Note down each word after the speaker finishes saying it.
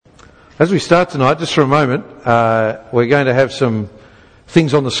As we start tonight, just for a moment, we're going to have some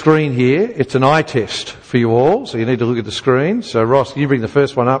things on the screen here. It's an eye test for you all, so you need to look at the screen. So Ross, can you bring the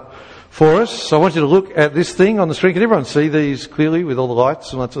first one up for us? So I want you to look at this thing on the screen. Can everyone see these clearly with all the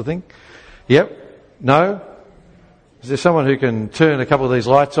lights and that sort of thing? Yep? No? Is there someone who can turn a couple of these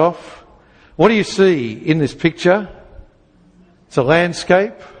lights off? What do you see in this picture? It's a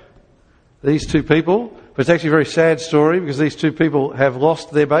landscape. These two people. But it's actually a very sad story because these two people have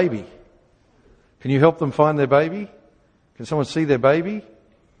lost their baby. Can you help them find their baby? Can someone see their baby?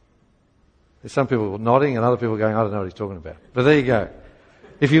 There's some people nodding and other people going, I don't know what he's talking about. But there you go.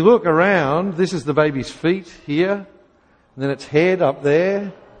 If you look around, this is the baby's feet here. And then its head up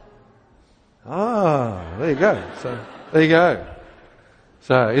there. Ah, there you go. So, there you go.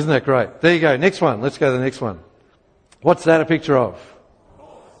 So, isn't that great? There you go. Next one. Let's go to the next one. What's that a picture of?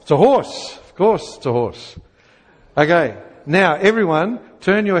 It's a horse. Of course, it's a horse. Okay. Now, everyone,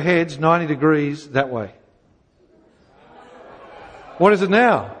 turn your heads 90 degrees that way. What is it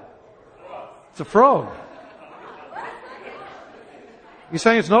now? It's a frog. You're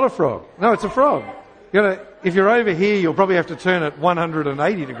saying it's not a frog? No, it's a frog. If you're over here, you'll probably have to turn it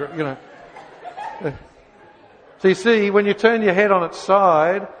 180 degrees, So you see, when you turn your head on its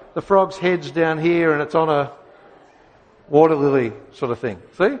side, the frog's head's down here and it's on a water lily sort of thing.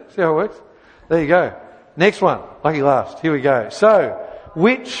 See how it works? There you go. Next one. Lucky last. Here we go. So,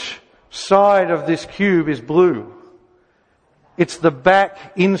 which side of this cube is blue? It's the back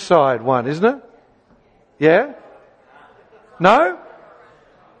inside one, isn't it? Yeah? No?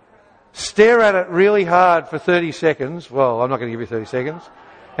 Stare at it really hard for 30 seconds. Well, I'm not going to give you 30 seconds.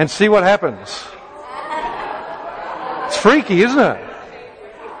 And see what happens. It's freaky, isn't it?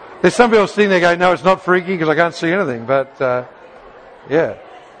 There's some people sitting there going, no, it's not freaky because I can't see anything. But, yeah.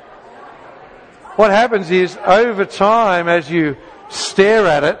 What happens is, over time, as you stare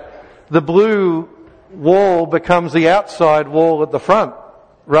at it, the blue wall becomes the outside wall at the front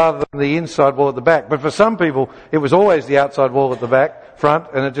rather than the inside wall at the back. But for some people, it was always the outside wall at the front,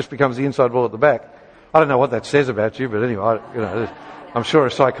 and it just becomes the inside wall at the back. I don't know what that says about you, but anyway, I'm sure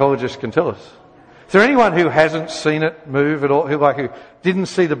a psychologist can tell us. Is there anyone who hasn't seen it move at all? Who didn't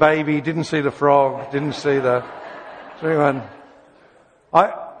see the baby, didn't see the frog, didn't see the... Is there anyone...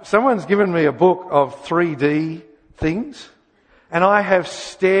 Someone's given me a book of 3D things, and I have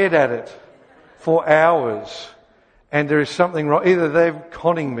stared at it for hours, and there is something wrong. Either they're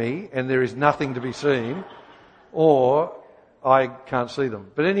conning me, and there is nothing to be seen, or I can't see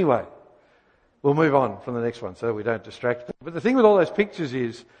them. But anyway, we'll move on from the next one so that we don't distract them. But the thing with all those pictures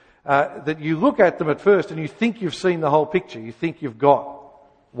is that you look at them at first, and you think you've seen the whole picture. You think you've got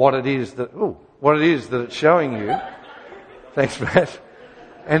what it is that it's showing you. Thanks, Matt.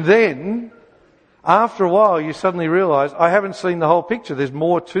 And then, after a while, you suddenly realise, I haven't seen the whole picture. There's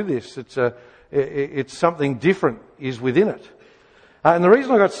more to this. It's something different is within it. And the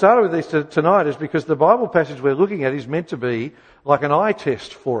reason I got started with this tonight is because the Bible passage we're looking at is meant to be like an eye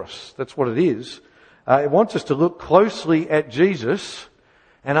test for us. That's what it is. It wants us to look closely at Jesus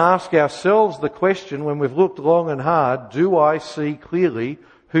and ask ourselves the question, when we've looked long and hard, do I see clearly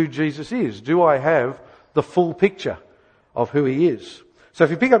who Jesus is? Do I have the full picture of who he is? So if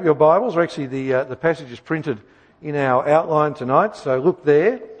you pick up your Bibles, or actually the passage is printed in our outline tonight, so look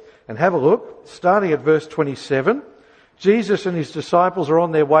there and have a look. Starting at verse 27, Jesus and his disciples are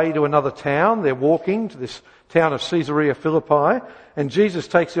on their way to another town. They're walking to this town of Caesarea Philippi, and Jesus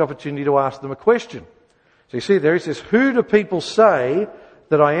takes the opportunity to ask them a question. So you see there, he says, who do people say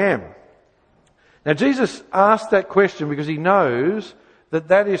that I am? Now Jesus asked that question because he knows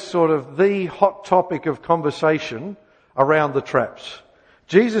that is sort of the hot topic of conversation around the traps.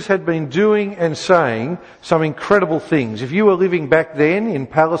 Jesus had been doing and saying some incredible things. If you were living back then in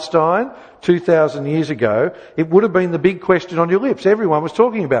Palestine 2,000 years ago, it would have been the big question on your lips. Everyone was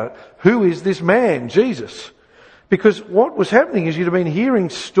talking about it. Who is this man, Jesus? Because what was happening is you'd have been hearing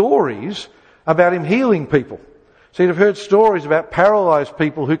stories about him healing people. So you'd have heard stories about paralysed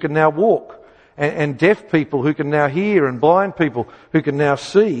people who can now walk, and deaf people who can now hear, and blind people who can now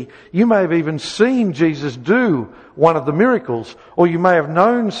see. You may have even seen Jesus do one of the miracles, or you may have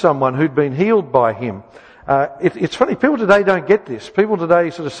known someone who'd been healed by him. It's funny, people today don't get this. People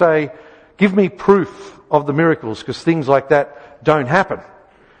today sort of say, give me proof of the miracles, because things like that don't happen.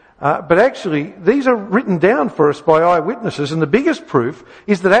 But actually, these are written down for us by eyewitnesses, and the biggest proof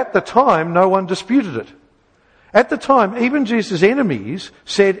is that at the time, no one disputed it. At the time, even Jesus' enemies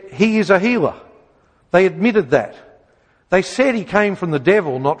said he is a healer. They admitted that. They said he came from the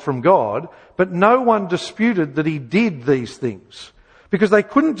devil, not from God, but no one disputed that he did these things. Because they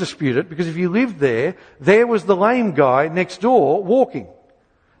couldn't dispute it, because if you lived there, there was the lame guy next door walking.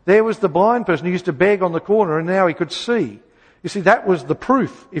 There was the blind person who used to beg on the corner and now he could see. You see, that was the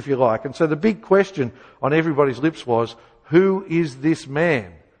proof, if you like. And so the big question on everybody's lips was, who is this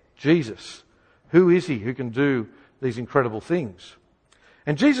man? Jesus. Who is he who can do these incredible things?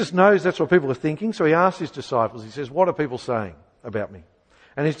 And Jesus knows that's what people are thinking, so he asks his disciples, he says, what are people saying about me?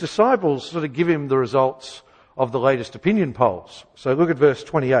 And his disciples sort of give him the results of the latest opinion polls. So look at verse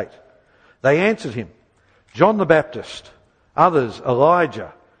 28. They answered him, John the Baptist, others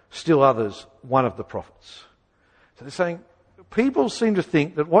Elijah, still others one of the prophets. So they're saying, people seem to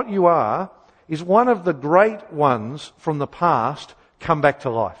think that what you are is one of the great ones from the past come back to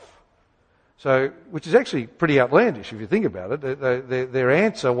life. So, which is actually pretty outlandish if you think about it. Their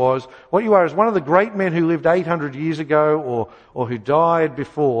answer was, what you are is one of the great men who lived 800 years ago or who died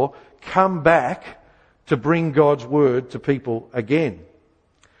before, come back to bring God's word to people again.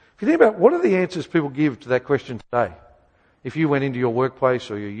 If you think about what are the answers people give to that question today? If you went into your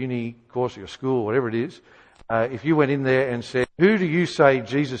workplace or your uni course or your school, whatever it is, if you went in there and said, who do you say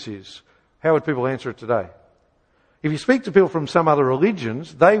Jesus is? How would people answer it today? If you speak to people from some other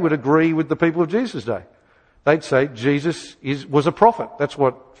religions, they would agree with the people of Jesus' day. They'd say Jesus was a prophet. That's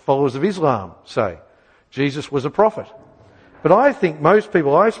what followers of Islam say. Jesus was a prophet. But I think most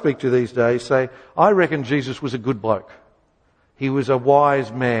people I speak to these days say, I reckon Jesus was a good bloke. He was a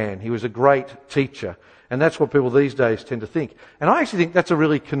wise man. He was a great teacher. And that's what people these days tend to think. And I actually think that's a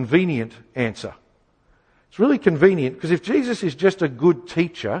really convenient answer. It's really convenient because if Jesus is just a good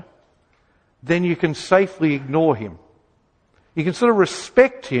teacher, then you can safely ignore him. You can sort of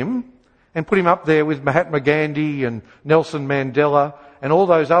respect him and put him up there with Mahatma Gandhi and Nelson Mandela and all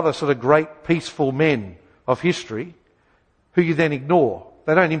those other sort of great peaceful men of history who you then ignore.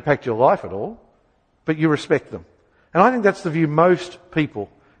 They don't impact your life at all, but you respect them. And I think that's the view most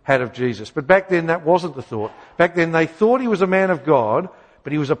people had of Jesus. But back then that wasn't the thought. Back then they thought he was a man of God,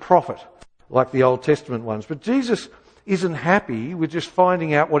 but he was a prophet, like the Old Testament ones. But Jesus isn't happy with just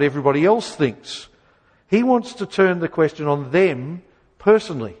finding out what everybody else thinks. He wants to turn the question on them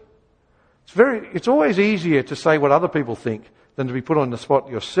personally. It's always easier to say what other people think than to be put on the spot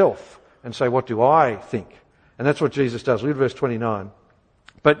yourself and say, what do I think? And that's what Jesus does. Look at verse 29.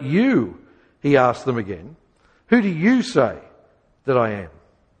 But you, he asked them again, who do you say that I am?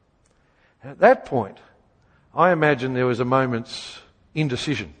 And at that point, I imagine there was a moment's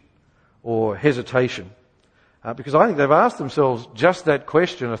indecision or hesitation. Because I think they've asked themselves just that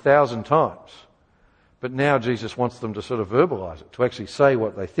question 1,000 times. But now Jesus wants them to sort of verbalise it, to actually say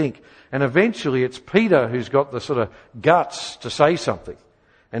what they think. And eventually it's Peter who's got the sort of guts to say something.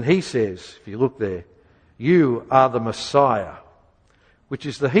 And he says, if you look there, you are the Messiah, which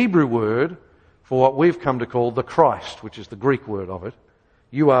is the Hebrew word for what we've come to call the Christ, which is the Greek word of it.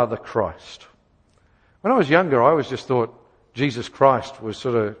 You are the Christ. When I was younger, I always just thought Jesus Christ was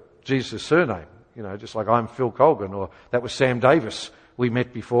sort of Jesus' surname. You know, just like I'm Phil Colgan, or that was Sam Davis we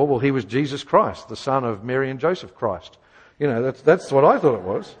met before. Well, he was Jesus Christ, the son of Mary and Joseph Christ. You know, that's what I thought it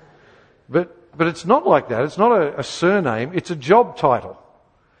was. But it's not like that. It's not a surname. It's a job title.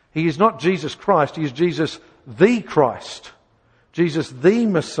 He is not Jesus Christ. He is Jesus the Christ. Jesus the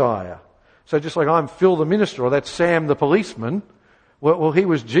Messiah. So just like I'm Phil the minister, or that's Sam the policeman, well, he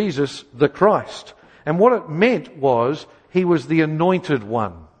was Jesus the Christ. And what it meant was he was the anointed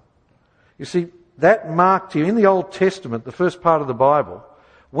one. You see, that marked him in the Old Testament, the first part of the Bible.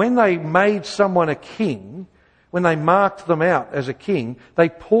 When they made someone a king, when they marked them out as a king, they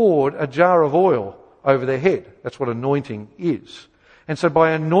poured a jar of oil over their head. That's what anointing is. And so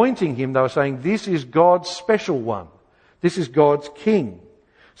by anointing him, they were saying, this is God's special one. This is God's king.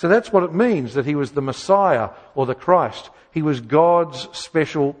 So that's what it means that he was the Messiah or the Christ. He was God's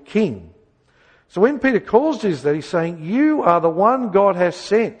special king. So when Peter calls Jesus that, he's saying, you are the one God has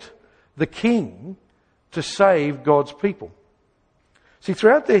sent, the king, to save God's people. See,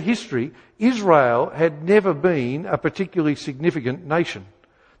 throughout their history, Israel had never been a particularly significant nation.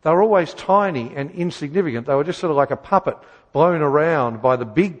 They were always tiny and insignificant. They were just sort of like a puppet blown around by the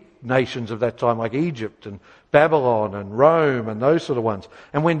big nations of that time, like Egypt and Babylon and Rome and those sort of ones.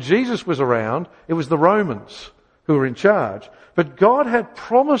 And when Jesus was around, it was the Romans who were in charge. But God had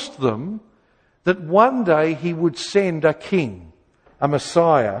promised them that one day he would send a king, a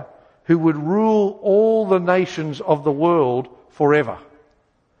Messiah, who would rule all the nations of the world forever.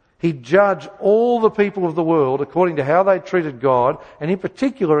 He'd judge all the people of the world according to how they treated God, and in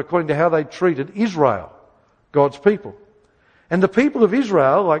particular according to how they treated Israel, God's people. And the people of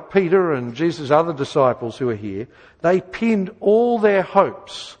Israel, like Peter and Jesus' other disciples who are here, they pinned all their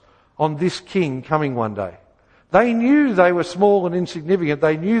hopes on this king coming one day. They knew they were small and insignificant.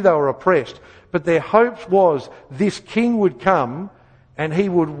 They knew they were oppressed. But their hopes was this king would come and he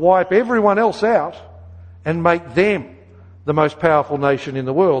would wipe everyone else out and make them the most powerful nation in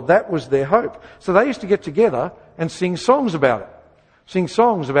the world. That was their hope. So they used to get together and sing songs about it. Sing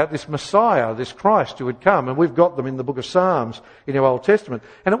songs about this Messiah, this Christ who would come. And we've got them in the book of Psalms in our Old Testament.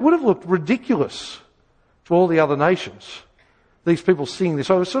 And it would have looked ridiculous to all the other nations. These people sing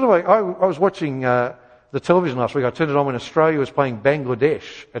this. I was sort of like, I was watching the television last week. I turned it on when Australia was playing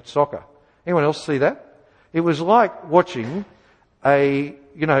Bangladesh at soccer. Anyone else see that? It was like watching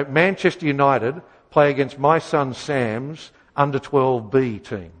Manchester United play against my son Sam's under-12B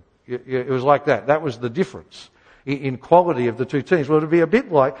team. It was like that. That was the difference in quality of the two teams. Well, it would be a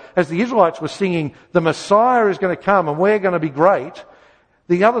bit like, as the Israelites were singing, the Messiah is going to come and we're going to be great,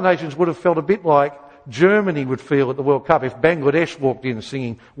 the other nations would have felt a bit like Germany would feel at the World Cup if Bangladesh walked in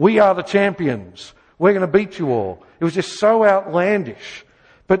singing, we are the champions, we're going to beat you all. It was just so outlandish.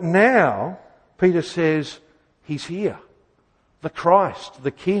 But now, Peter says, he's here. The Christ,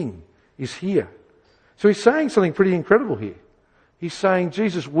 the King, is here. So he's saying something pretty incredible here. He's saying,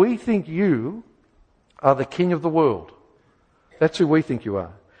 Jesus, we think you are the King of the world. That's who we think you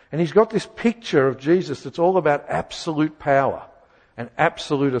are. And he's got this picture of Jesus that's all about absolute power and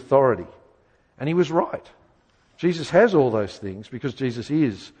absolute authority. And he was right. Jesus has all those things because Jesus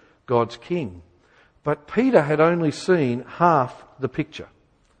is God's King. But Peter had only seen half the picture.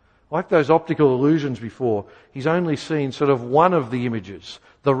 Like those optical illusions before, he's only seen sort of one of the images.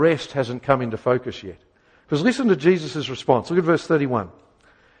 The rest hasn't come into focus yet. Because listen to Jesus' response. Look at verse 31.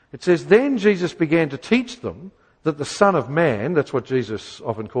 It says, then Jesus began to teach them that the Son of Man, that's what Jesus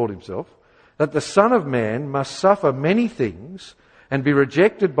often called himself, that the Son of Man must suffer many things and be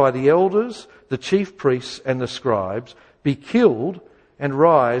rejected by the elders, the chief priests and the scribes, be killed and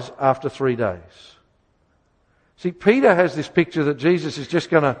rise after 3 days. See, Peter has this picture that Jesus is just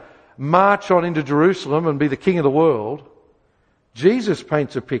going to march on into Jerusalem and be the King of the world. Jesus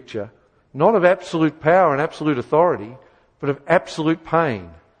paints a picture not of absolute power and absolute authority, but of absolute pain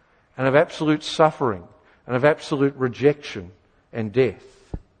and of absolute suffering and of absolute rejection and death.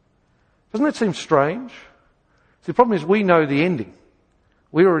 Doesn't that seem strange? See, the problem is we know the ending.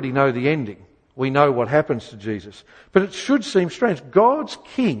 We already know the ending. We know what happens to Jesus. But it should seem strange. God's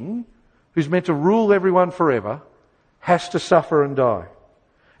King, who's meant to rule everyone forever, has to suffer and die.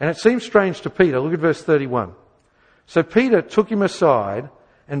 And it seems strange to Peter. Look at verse 31. So Peter took him aside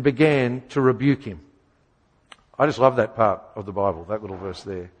and began to rebuke him. I just love that part of the Bible, that little verse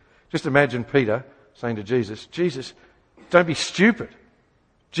there. Just imagine Peter saying to Jesus, Jesus, don't be stupid.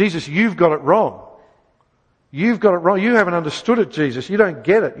 Jesus, you've got it wrong. You've got it wrong. You haven't understood it, Jesus. You don't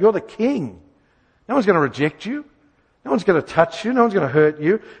get it. You're the King. No one's going to reject you. No one's going to touch you. No one's going to hurt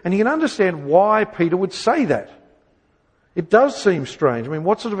you. And you can understand why Peter would say that. It does seem strange. I mean,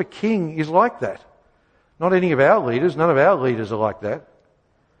 what sort of a king is like that? Not any of our leaders. None of our leaders are like that.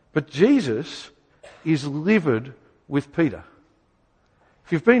 But Jesus is livid with Peter.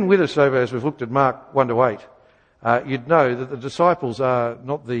 If you've been with us over as we've looked at Mark 1 to 8, you'd know that the disciples are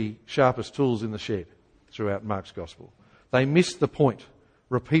not the sharpest tools in the shed throughout Mark's Gospel. They miss the point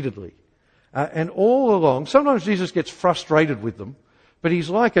repeatedly. And all along, sometimes Jesus gets frustrated with them, but he's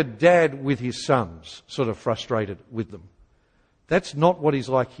like a dad with his sons, sort of frustrated with them. That's not what he's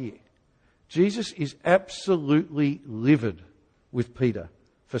like here. Jesus is absolutely livid with Peter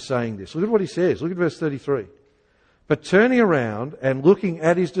for saying this. Look at what he says. Look at verse 33. But turning around and looking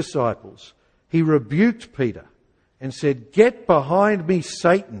at his disciples, he rebuked Peter and said, get behind me,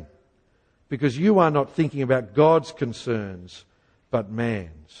 Satan, because you are not thinking about God's concerns, but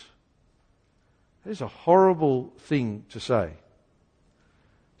man's. That is a horrible thing to say,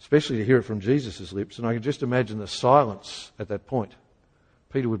 especially to hear it from Jesus' lips. And I can just imagine the silence at that point.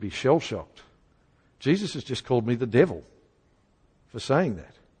 Peter would be shell-shocked. Jesus has just called me the devil for saying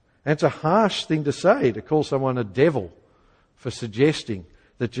that. And it's a harsh thing to say, to call someone a devil for suggesting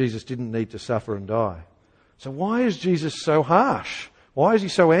that Jesus didn't need to suffer and die. So why is Jesus so harsh? Why is he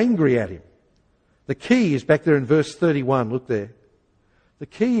so angry at him? The key is back there in verse 31. Look there. The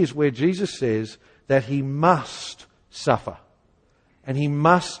key is where Jesus says that he must suffer and he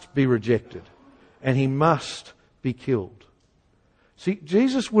must be rejected and he must be killed. See,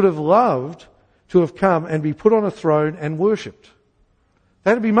 Jesus would have loved to have come and be put on a throne and worshipped.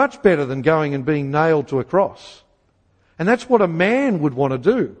 That'd be much better than going and being nailed to a cross. And that's what a man would want to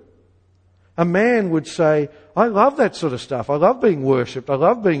do. A man would say, I love that sort of stuff. I love being worshipped. I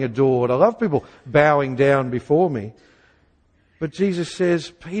love being adored. I love people bowing down before me. But Jesus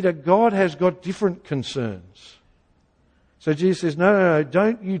says, Peter, God has got different concerns. So Jesus says, no,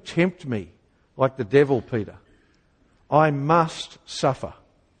 don't you tempt me like the devil, Peter. I must suffer.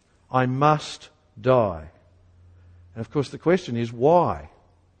 I must die. And of course the question is, why?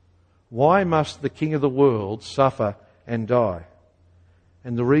 Why must the King of the world suffer and die?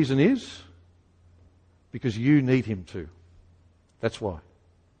 And the reason is, because you need him to. That's why.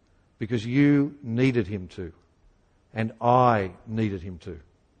 Because you needed him to. And I needed him to.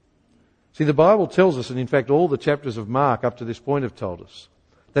 See, the Bible tells us, and in fact all the chapters of Mark up to this point have told us,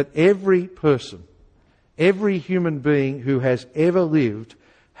 that every person, every human being who has ever lived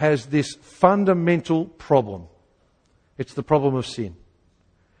has this fundamental problem. It's the problem of sin.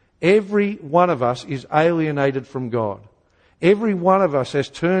 Every one of us is alienated from God. Every one of us has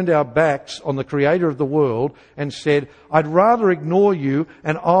turned our backs on the Creator of the world and said, I'd rather ignore you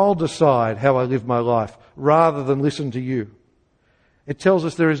and I'll decide how I live my life rather than listen to you. It tells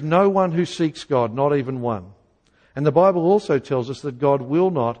us there is no one who seeks God, not even one. And the Bible also tells us that God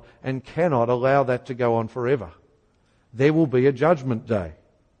will not and cannot allow that to go on forever. There will be a judgment day.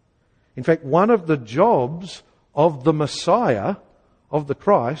 In fact, one of the jobs of the Messiah, of the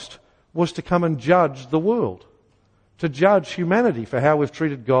Christ, was to come and judge the world. To judge humanity for how we've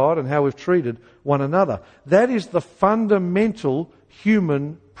treated God and how we've treated one another. That is the fundamental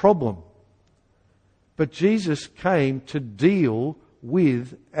human problem. But Jesus came to deal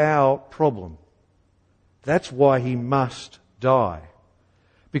with our problem. That's why he must die.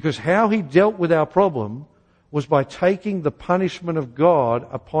 Because how he dealt with our problem was by taking the punishment of God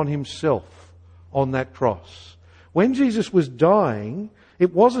upon himself on that cross. When Jesus was dying,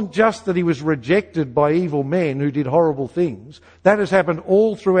 it wasn't just that he was rejected by evil men who did horrible things. That has happened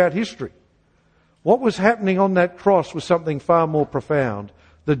all throughout history. What was happening on that cross was something far more profound.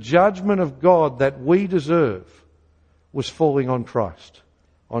 The judgment of God that we deserve was falling on Christ,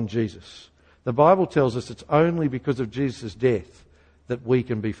 on Jesus. The Bible tells us it's only because of Jesus' death that we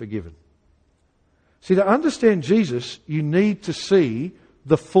can be forgiven. See, to understand Jesus, you need to see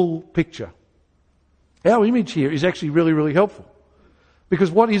the full picture. Our image here is actually really, really helpful. Because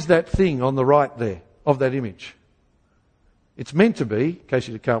what is that thing on the right there of that image? It's meant to be, in case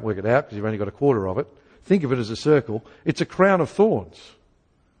you can't work it out because you've only got a quarter of it, think of it as a circle. It's a crown of thorns.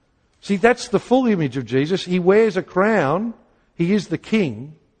 See, that's the full image of Jesus. He wears a crown. He is the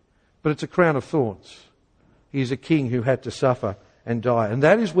king, but it's a crown of thorns. He is a king who had to suffer and die. And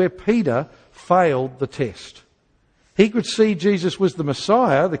that is where Peter failed the test. He could see Jesus was the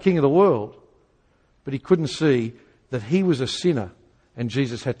Messiah, the King of the world, but he couldn't see that he was a sinner and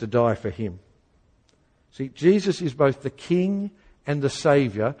Jesus had to die for him. See, Jesus is both the King and the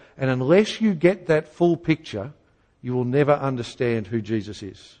Saviour, and unless you get that full picture, you will never understand who Jesus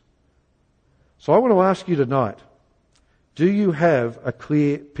is. So I want to ask you tonight, do you have a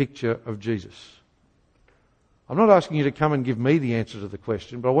clear picture of Jesus? I'm not asking you to come and give me the answer to the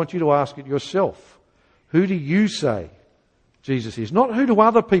question, but I want you to ask it yourself. Who do you say Jesus is? Not who do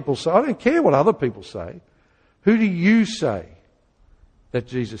other people say. I don't care what other people say. Who do you say that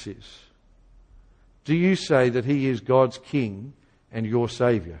Jesus is? Do you say that he is God's King and your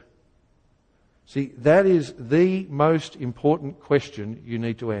Saviour? See, that is the most important question you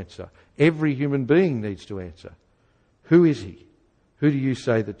need to answer. Every human being needs to answer. Who is he? Who do you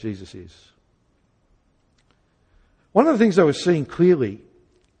say that Jesus is? One of the things I was seeing clearly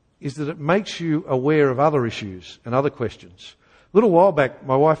is that it makes you aware of other issues and other questions. A little while back,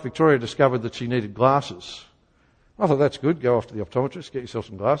 my wife Victoria discovered that she needed glasses. I thought, that's good, go off to the optometrist, get yourself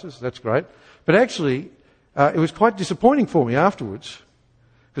some glasses, that's great. But actually, it was quite disappointing for me afterwards,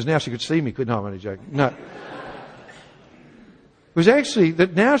 because now she could see me. No, I'm only joking. No. It was actually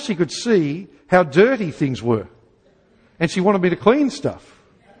that now she could see how dirty things were. And she wanted me to clean stuff.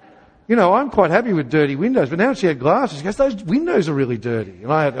 You know, I'm quite happy with dirty windows, but now she had glasses. She goes, those windows are really dirty.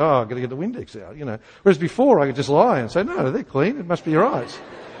 And I had, I've got to get the Windex out, you know. Whereas before I could just lie and say, no, they're clean, it must be your eyes.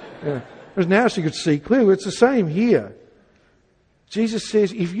 Yeah. Whereas now she could see clearly. It's the same here. Jesus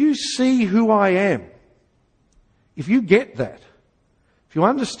says, if you see who I am, if you get that, if you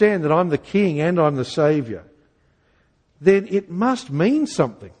understand that I'm the King and I'm the Saviour, then it must mean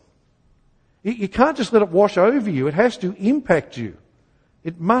something. You can't just let it wash over you. It has to impact you.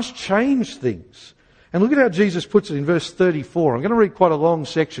 It must change things. And look at how Jesus puts it in verse 34. I'm going to read quite a long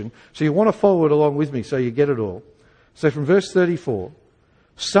section, so you want to follow it along with me so you get it all. So from verse 34,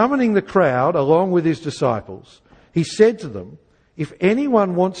 summoning the crowd along with his disciples, he said to them, if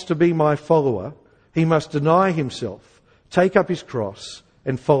anyone wants to be my follower, he must deny himself, take up his cross,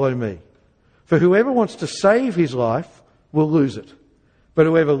 and follow me. For whoever wants to save his life will lose it. But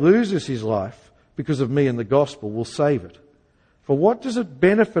whoever loses his life because of me and the gospel will save it. For what does it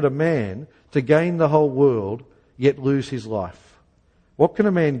benefit a man to gain the whole world yet lose his life? What can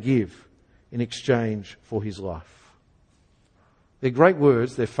a man give in exchange for his life? They're great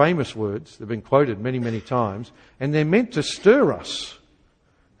words, they're famous words, they've been quoted many, many times, and they're meant to stir us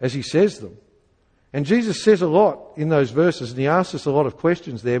as he says them. And Jesus says a lot in those verses, and he asks us a lot of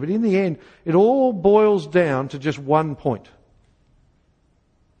questions there, but in the end, it all boils down to just one point.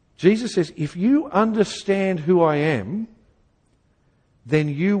 Jesus says, if you understand who I am, then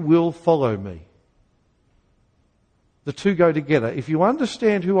you will follow me. The two go together. If you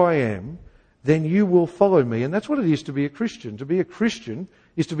understand who I am, then you will follow me. And that's what it is to be a Christian. To be a Christian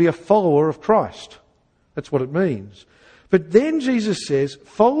is to be a follower of Christ. That's what it means. But then Jesus says,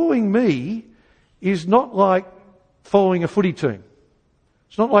 following me is not like following a footy team.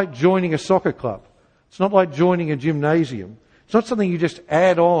 It's not like joining a soccer club. It's not like joining a gymnasium. It's not something you just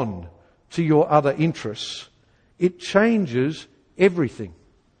add on to your other interests. It changes everything.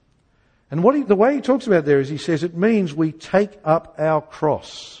 And the way he talks about there is he says it means we take up our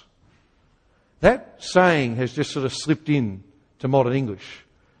cross. That saying has just sort of slipped in to modern English.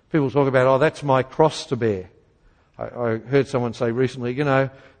 People talk about, that's my cross to bear. I heard someone say recently,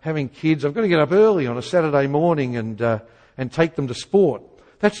 having kids, I've got to get up early on a Saturday morning and take them to sport.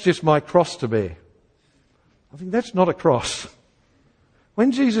 That's just my cross to bear. I think that's not a cross.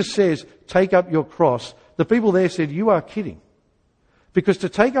 When Jesus says, take up your cross, the people there said, you are kidding. Because to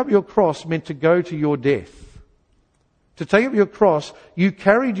take up your cross meant to go to your death. To take up your cross, you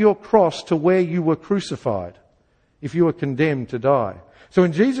carried your cross to where you were crucified, if you were condemned to die. So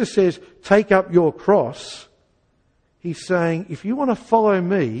when Jesus says, take up your cross, he's saying, if you want to follow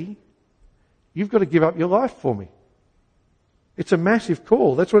me, you've got to give up your life for me. It's a massive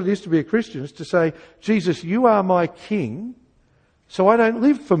call. That's what it is to be a Christian. It's to say, Jesus, you are my King, so I don't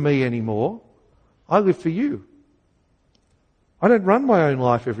live for me anymore. I live for you. I don't run my own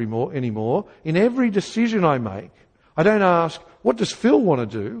life anymore. In every decision I make, I don't ask, what does Phil want to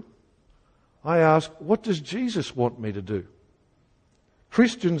do? I ask, what does Jesus want me to do?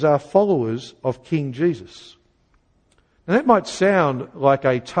 Christians are followers of King Jesus. And that might sound like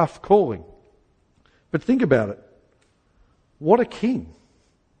a tough calling, but think about it. What a king.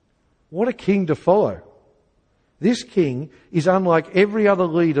 What a king to follow. This king is unlike every other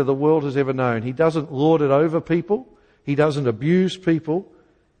leader the world has ever known. He doesn't lord it over people. He doesn't abuse people.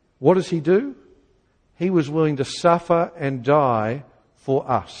 What does he do? He was willing to suffer and die for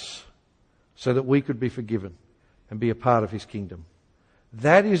us so that we could be forgiven and be a part of his kingdom.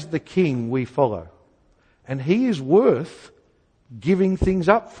 That is the king we follow. And he is worth giving things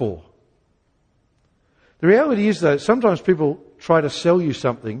up for. The reality is, though, sometimes people try to sell you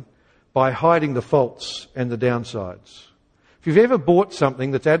something by hiding the faults and the downsides. If you've ever bought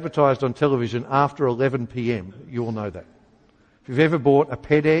something that's advertised on television after 11 p.m, you will know that. If you've ever bought a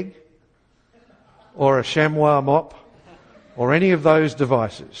pet egg or a chamois mop or any of those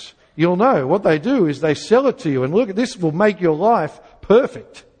devices, you'll know what they do is they sell it to you and look, this will make your life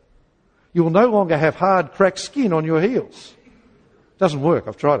perfect. You will no longer have hard, cracked skin on your heels. Doesn't work.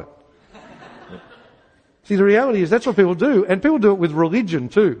 I've tried it. See, the reality is that's what people do. And people do it with religion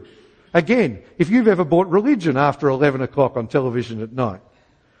too. Again, if you've ever bought religion after 11 o'clock on television at night,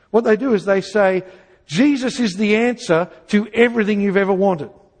 what they do is they say, Jesus is the answer to everything you've ever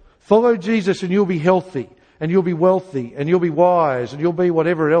wanted. Follow Jesus and you'll be healthy, and you'll be wealthy, and you'll be wise, and you'll be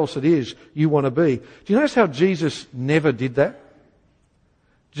whatever else it is you want to be. Do you notice how Jesus never did that?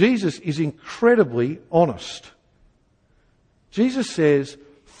 Jesus is incredibly honest. Jesus says,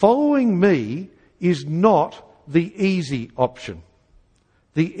 following me is not the easy option.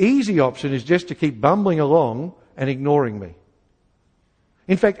 The easy option is just to keep bumbling along and ignoring me.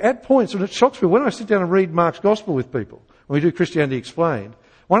 In fact, at points, and it shocks me, when I sit down and read Mark's Gospel with people, when we do Christianity Explained,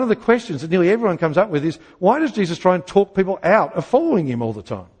 one of the questions that nearly everyone comes up with is, why does Jesus try and talk people out of following him all the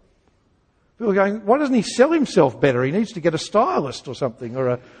time? People are going, why doesn't he sell himself better? He needs to get a stylist or something,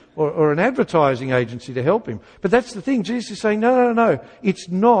 or an advertising agency to help him. But that's the thing. Jesus is saying, no. It's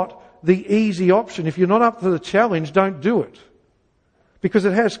not the easy option. If you're not up for the challenge, don't do it. Because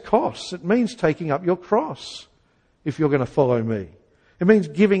it has costs. It means taking up your cross if you're going to follow me. It means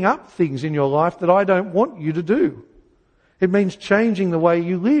giving up things in your life that I don't want you to do. It means changing the way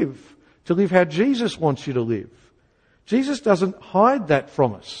you live, to live how Jesus wants you to live. Jesus doesn't hide that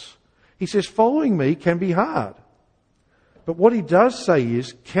from us. He says following me can be hard. But what he does say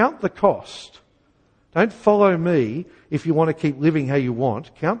is, count the cost. Don't follow me if you want to keep living how you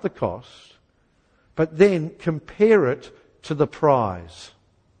want. Count the cost. But then compare it to the prize.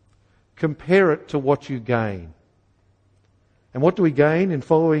 Compare it to what you gain. And what do we gain in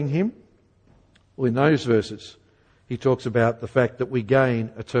following him? Well, in those verses, he talks about the fact that we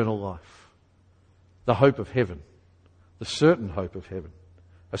gain eternal life. The hope of heaven. The certain hope of heaven.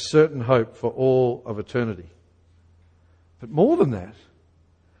 A certain hope for all of eternity. But more than that,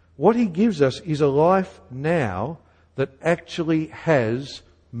 what he gives us is a life now that actually has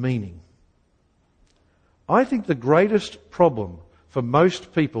meaning. I think the greatest problem for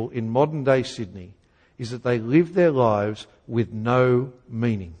most people in modern day Sydney is that they live their lives with no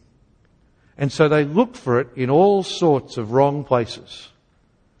meaning. And so they look for it in all sorts of wrong places.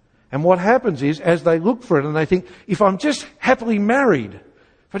 And what happens is, as they look for it and they think, if I'm just happily married,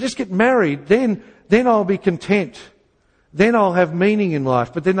 if I just get married, then I'll be content. Then I'll have meaning in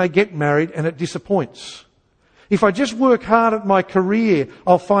life. But then they get married and it disappoints. If I just work hard at my career,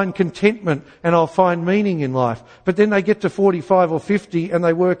 I'll find contentment and I'll find meaning in life. But then they get to 45 or 50 and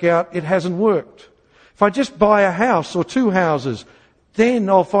they work out it hasn't worked. If I just buy a house or 2 houses, then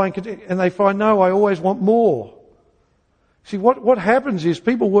I'll find content. And they find, no, I always want more. See, what happens is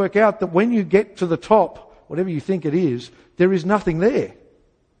people work out that when you get to the top, whatever you think it is, there is nothing there.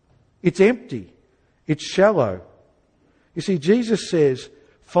 It's empty. It's shallow. You see, Jesus says,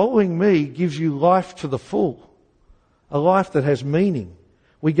 following me gives you life to the full. A life that has meaning.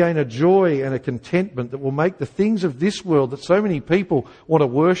 We gain a joy and a contentment that will make the things of this world that so many people want to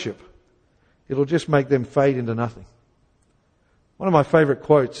worship, it'll just make them fade into nothing. One of my favourite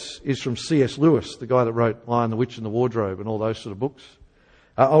quotes is from C.S. Lewis, the guy that wrote Lion, the Witch and the Wardrobe and all those sort of books.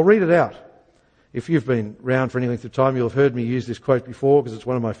 I'll read it out. If you've been round for any length of time, you'll have heard me use this quote before because it's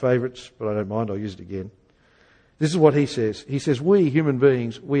one of my favourites, but I don't mind, I'll use it again. This is what he says. He says, we human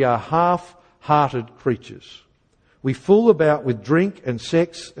beings, we are half-hearted creatures. We fool about with drink and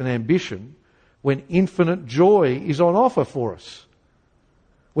sex and ambition when infinite joy is on offer for us.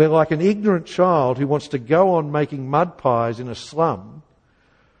 We're like an ignorant child who wants to go on making mud pies in a slum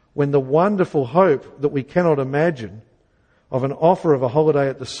when the wonderful hope that we cannot imagine of an offer of a holiday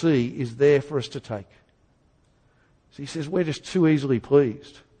at the sea is there for us to take. So he says we're just too easily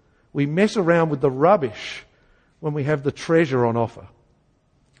pleased. We mess around with the rubbish when we have the treasure on offer.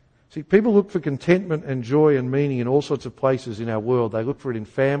 See, people look for contentment and joy and meaning in all sorts of places in our world. They look for it in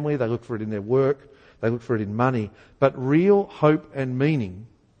family, they look for it in their work, they look for it in money. But real hope and meaning,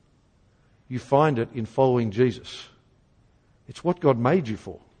 you find it in following Jesus. It's what God made you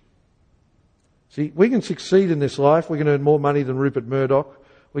for. See, we can succeed in this life. We can earn more money than Rupert Murdoch.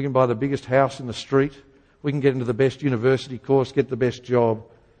 We can buy the biggest house in the street. We can get into the best university course, get the best job.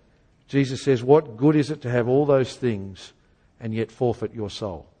 Jesus says, what good is it to have all those things and yet forfeit your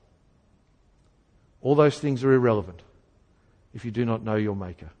soul? All those things are irrelevant if you do not know your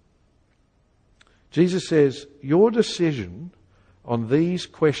Maker. Jesus says, your decision on these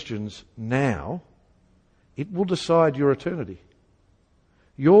questions now, it will decide your eternity.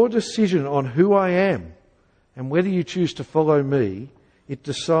 Your decision on who I am and whether you choose to follow me, it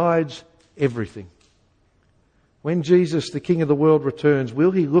decides everything. When Jesus, the King of the world, returns,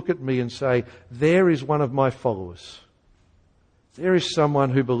 will he look at me and say, there is one of my followers. There is someone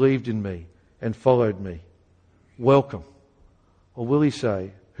who believed in me and followed me. Welcome. Or will he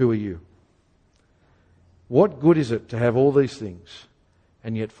say, who are you? What good is it to have all these things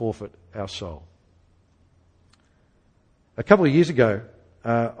and yet forfeit our soul? A couple of years ago,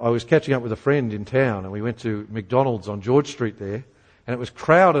 I was catching up with a friend in town and we went to McDonald's on George Street there and it was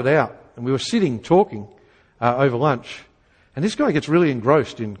crowded out and we were sitting talking over lunch and this guy gets really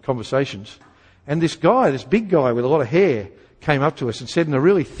engrossed in conversations and this big guy with a lot of hair came up to us and said in a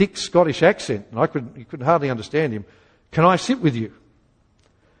really thick Scottish accent, and you couldn't hardly understand him, can I sit with you?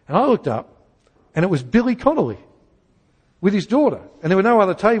 And I looked up and it was Billy Connolly with his daughter and there were no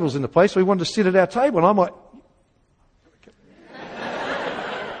other tables in the place so he wanted to sit at our table and I'm like,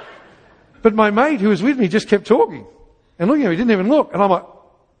 but my mate who was with me just kept talking and looking at me, he didn't even look and I'm like,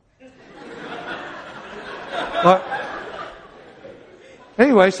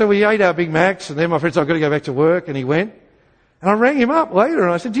 anyway, so we ate our Big Macs and then my friend said, I've got to go back to work and he went. And I rang him up later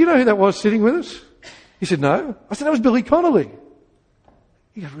and I said, do you know who that was sitting with us? He said, no. I said, that was Billy Connolly.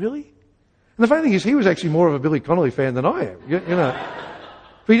 He goes, really? And the funny thing is he was actually more of a Billy Connolly fan than I am, you know.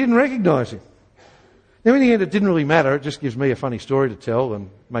 But he didn't recognise him. Now in the end it didn't really matter. It just gives me a funny story to tell and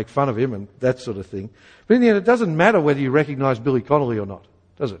make fun of him and that sort of thing. But in the end it doesn't matter whether you recognise Billy Connolly or not,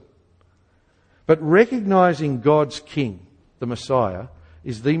 does it? But recognising God's King, the Messiah,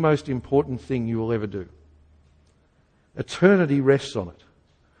 is the most important thing you will ever do. Eternity rests on it.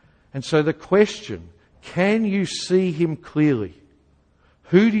 And so the question, can you see him clearly?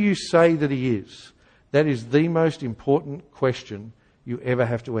 Who do you say that he is? That is the most important question you ever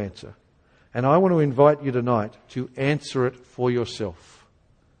have to answer. And I want to invite you tonight to answer it for yourself.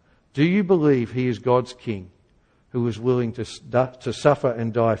 Do you believe he is God's King who is willing to suffer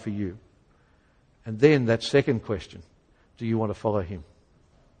and die for you? And then that second question, do you want to follow him?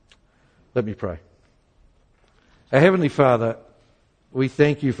 Let me pray. Our Heavenly Father, we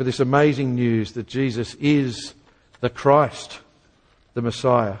thank you for this amazing news that Jesus is the Christ, the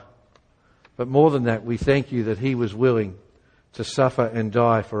Messiah. But more than that, we thank you that he was willing to suffer and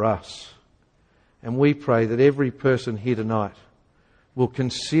die for us. And we pray that every person here tonight will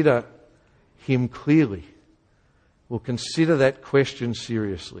consider him clearly, will consider that question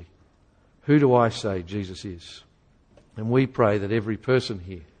seriously. Who do I say Jesus is? And we pray that every person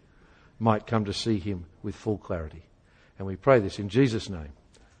here might come to see him with full clarity. And we pray this in Jesus' name.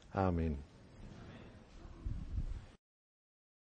 Amen.